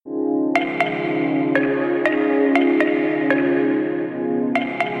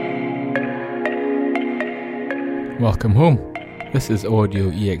Welcome home. This is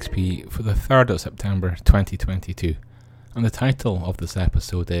Audio EXP for the 3rd of September 2022, and the title of this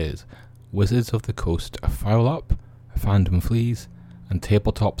episode is Wizards of the Coast Foul Up, Fandom Flees, and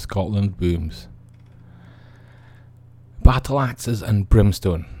Tabletop Scotland Booms. Battle Axes and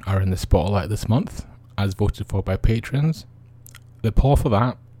Brimstone are in the spotlight this month, as voted for by patrons. The poll for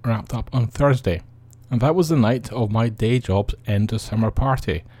that wrapped up on Thursday, and that was the night of my day job's end of summer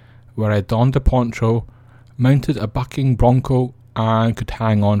party, where I donned a poncho, mounted a bucking bronco, and could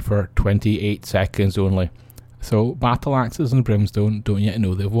hang on for 28 seconds only. So Battle Axes and Brimstone don't yet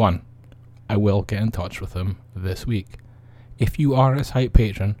know they've won. I will get in touch with them this week. If you are a site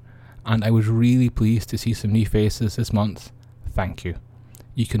patron, and I was really pleased to see some new faces this month, thank you.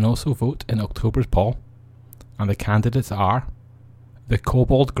 You can also vote in October's poll, and the candidates are the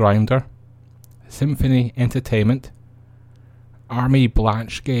Kobold Grinder, Symphony Entertainment, Army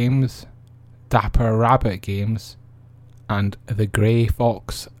Blanche Games, Dapper Rabbit Games, and the Grey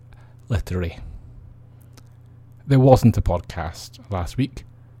Fox Literary. There wasn't a podcast last week,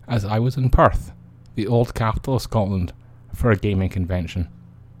 as I was in Perth, the old capital of Scotland, for a gaming convention.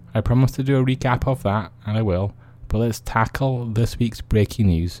 I promised to do a recap of that, and I will, but let's tackle this week's breaking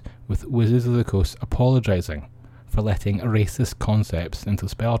news with Wizards of the Coast apologising for letting racist concepts into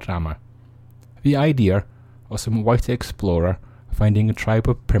Spelljammer. The idea of some white explorer finding a tribe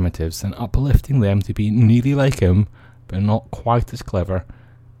of primitives and uplifting them to be nearly like him, but not quite as clever,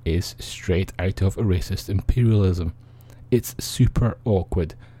 is straight out of racist imperialism. It's super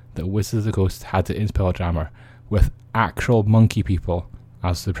awkward that Wizards of the Coast had it in Spelljammer with actual monkey people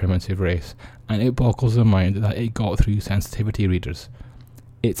as the primitive race, and it boggles the mind that it got through sensitivity readers.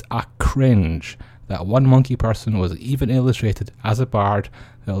 It's a cringe that one monkey person was even illustrated as a bard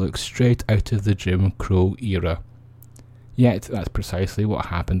that looks straight out of the Jim Crow era. Yet that's precisely what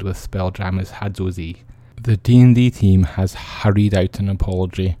happened with Spelljammer's Hadzozi. The D&D team has hurried out an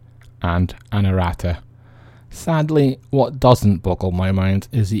apology and an errata. Sadly, what doesn't boggle my mind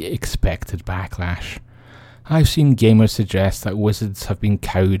is the expected backlash. I've seen gamers suggest that Wizards have been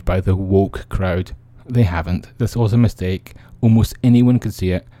cowed by the woke crowd. They haven't. This was a mistake. Almost anyone could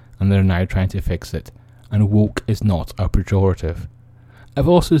see it, and they're now trying to fix it. And woke is not a pejorative. I've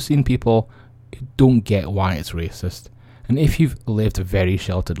also seen people who don't get why it's racist. And if you've lived a very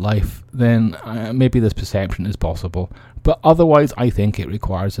sheltered life, then maybe this perception is possible. But otherwise, I think it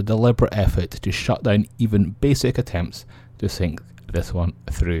requires a deliberate effort to shut down even basic attempts to think this one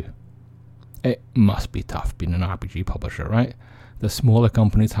through. It must be tough being an RPG publisher, right? The smaller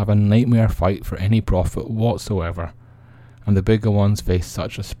companies have a nightmare fight for any profit whatsoever, and the bigger ones face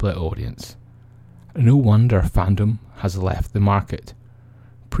such a split audience. No wonder fandom has left the market.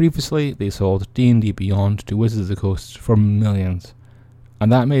 Previously, they sold D&D Beyond to Wizards of the Coast for millions,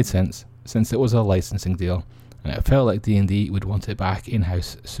 and that made sense since it was a licensing deal, and it felt like D&D would want it back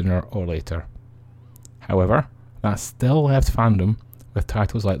in-house sooner or later. However, that still left fandom with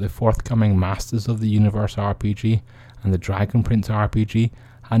titles like the forthcoming Masters of the Universe RPG and the Dragon Prince RPG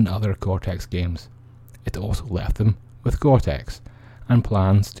and other Cortex games. It also left them with Cortex, and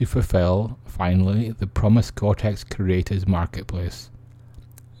plans to fulfill, finally, the promised Cortex Creators Marketplace.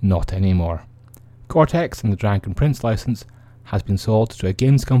 Not anymore. Cortex and the Dragon Prince license has been sold to a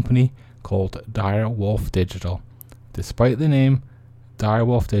games company called Dire Wolf Digital. Despite the name, Dire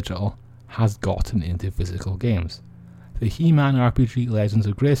Wolf Digital has gotten into physical games. The He-Man RPG Legends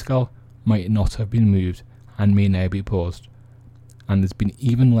of Grayskull might not have been moved and may now be paused. And there's been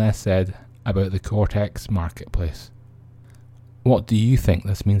even less said about the Cortex Marketplace. What do you think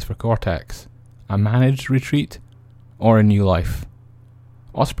this means for Cortex? A managed retreat or a new life?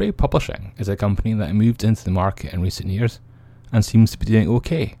 Osprey Publishing is a company that moved into the market in recent years and seems to be doing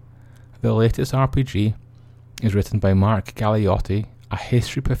okay. The latest RPG is written by Mark Galeotti, a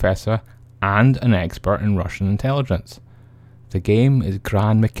history professor and an expert in Russian intelligence. The game is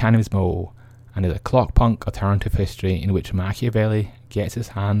Gran Mechanismo and is a clockpunk alternative history in which Machiavelli gets his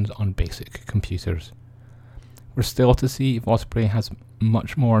hands on basic computers. We're still to see if Osprey has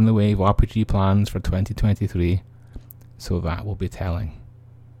much more in the way of RPG plans for 2023, so that will be telling.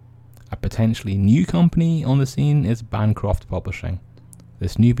 A potentially new company on the scene is Bancroft Publishing.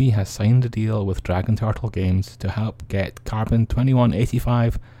 This newbie has signed a deal with Dragon Turtle Games to help get Carbon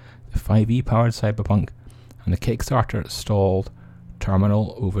 2185, the 5e powered cyberpunk, and the Kickstarter stalled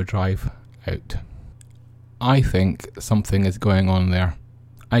Terminal Overdrive out. I think something is going on there.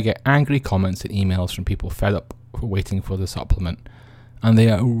 I get angry comments and emails from people fed up for waiting for the supplement, and they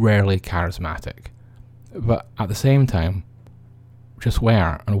are rarely charismatic. But at the same time, just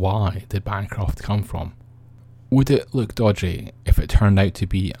where and why did Bancroft come from? Would it look dodgy if it turned out to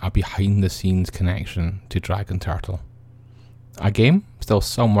be a behind-the-scenes connection to Dragon Turtle? A game still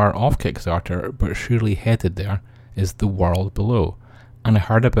somewhere off Kickstarter, but surely headed there, is The World Below, and I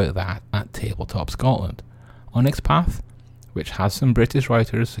heard about that at Tabletop Scotland. Onyx Path, which has some British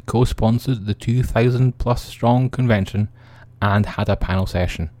writers, co-sponsored the 2,000 plus strong convention and had a panel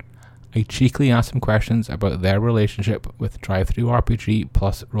session. I cheekily asked them questions about their relationship with DriveThruRPG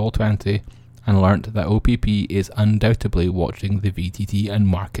plus Roll20 and learnt that OPP is undoubtedly watching the VTT and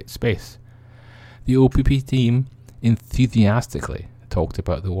market space. The OPP team enthusiastically talked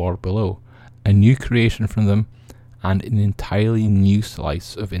about The World Below, a new creation from them and an entirely new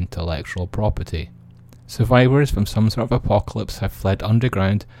slice of intellectual property. Survivors from some sort of apocalypse have fled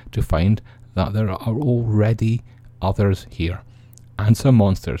underground to find that there are already others here, and some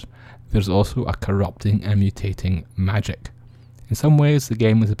monsters. There's also a corrupting and mutating magic. In some ways, the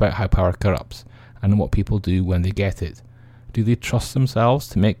game is about how power corrupts, and what people do when they get it. Do they trust themselves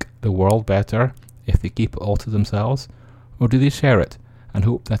to make the world better if they keep it all to themselves, or do they share it and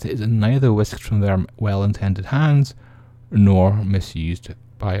hope that it is neither whisked from their well-intended hands nor misused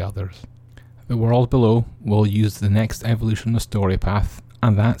by others? The World Below will use the next evolution of StoryPath,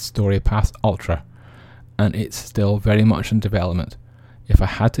 and that's StoryPath Ultra, and it's still very much in development. If I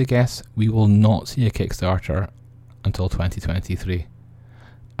had to guess, we will not see a Kickstarter until 2023.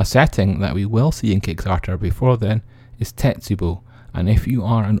 A setting that we will see in Kickstarter before then is Tetsubo, and if you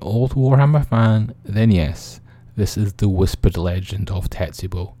are an old Warhammer fan, then yes, this is the whispered legend of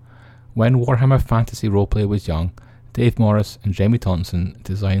Tetsubo. When Warhammer Fantasy Roleplay was young, Dave Morris and Jamie Thompson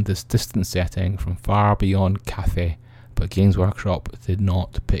designed this distant setting from far beyond Cathay, but Games Workshop did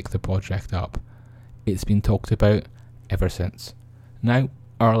not pick the project up. It's been talked about ever since. Now,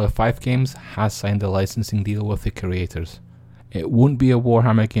 Earl of Five Games has signed a licensing deal with the creators. It won't be a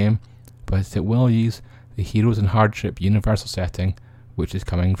Warhammer game, but it will use the Heroes in Hardship universal setting, which is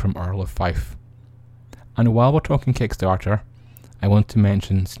coming from Earl of Fife. And while we're talking Kickstarter, I want to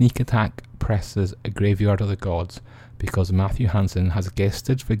mention Sneak Attack Press's A Graveyard of the Gods, because Matthew Hansen has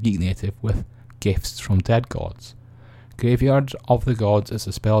guested for Geek Native with Gifts from Dead Gods. Graveyard of the Gods is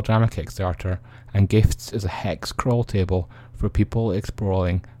a Spelljammer Kickstarter, and Gifts is a hex crawl table for people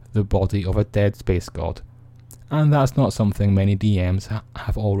exploring the body of a dead space god. And that's not something many DMs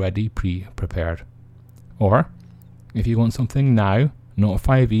have already pre-prepared. Or, if you want something now, not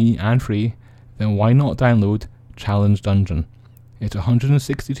 5e and free, then why not download Challenge Dungeon? It's a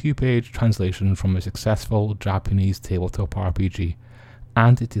 162-page translation from a successful Japanese tabletop RPG,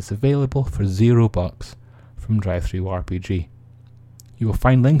 and it is available for $0 from DriveThruRPG. You will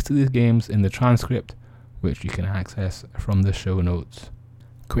find links to these games in the transcript, which you can access from the show notes.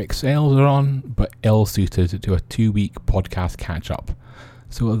 Quick sales are on, but ill-suited to a 2-week podcast catch-up.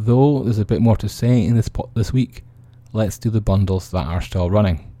 So although there's a bit more to say in this week, let's do the bundles that are still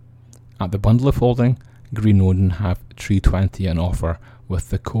running. At the Bundle of Holding, Green Odin have Tree 20 on offer with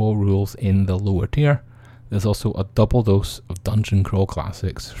the core rules in the lower tier. There's also a double dose of Dungeon Crawl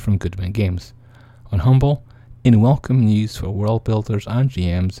classics from Goodman Games. On Humble, in welcome news for world builders and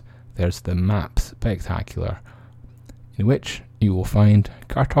GMs, there's the Maps Spectacular, in which you will find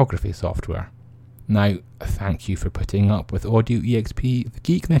cartography software. Now, thank you for putting up with Audio EXP, the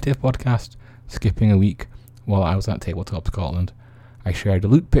Geek Native podcast, skipping a week while I was at Tabletop Scotland. I shared the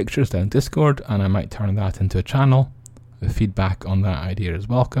loot pictures down Discord, and I might turn that into a channel. The feedback on that idea is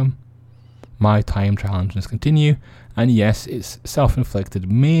welcome. My time challenges continue, and yes, it's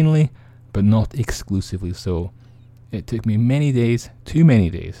self-inflicted mainly, but not exclusively so. It took me many days, too many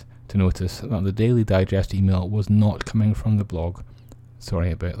days, to notice that the Daily Digest email was not coming from the blog.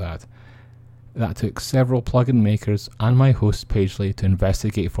 Sorry about that. That took several plugin makers and my host Pagely to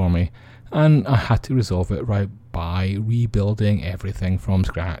investigate for me, and I had to resolve it right by rebuilding everything from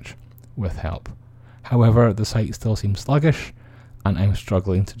scratch with help. However, the site still seems sluggish, and I'm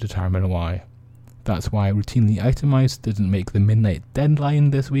struggling to determine why. That's why Routinely Itemized didn't make the midnight deadline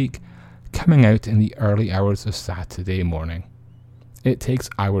this week, coming out in the early hours of Saturday morning. It takes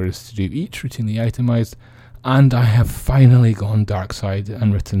hours to do each Routinely Itemized, and I have finally gone dark side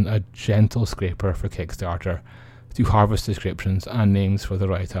and written a gentle scraper for Kickstarter to harvest descriptions and names for the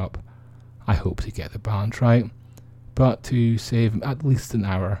write-up. I hope to get the balance right, but to save at least an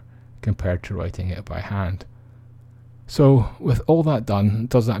hour compared to writing it by hand. So, with all that done,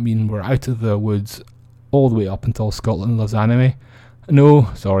 does that mean we're out of the woods all the way up until Scotland loves anime?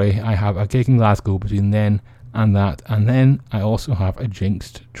 No, sorry, I have a gig in Glasgow between then and that, and then I also have a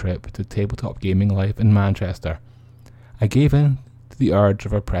jinxed trip to Tabletop Gaming Live in Manchester. I gave in to the urge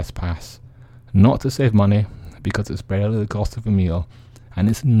of a press pass, not to save money, because it's barely the cost of a meal, and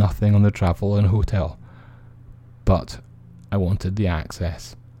it's nothing on the travel and hotel. but I wanted the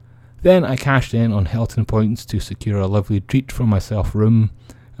access. Then I cashed in on Hilton points to secure a lovely treat for myself room.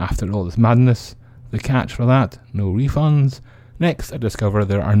 After all this madness, the catch for that, no refunds. Next, I discover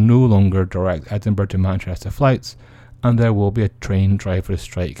there are no longer direct Edinburgh to Manchester flights, and there will be a train driver's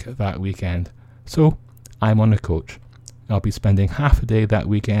strike that weekend. So, I'm on a coach. I'll be spending half a day that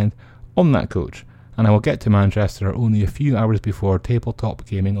weekend on that coach, and I will get to Manchester only a few hours before Tabletop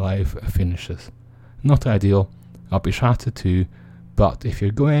Gaming Live finishes. Not ideal, I'll be shattered too, but if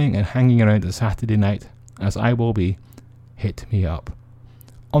you're going and hanging around a Saturday night, as I will be, hit me up.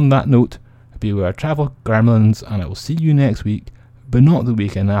 On that note, beware travel gremlins, and I will see you next week, but not the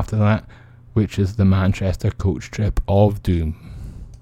weekend after that, which is the Manchester coach trip of doom.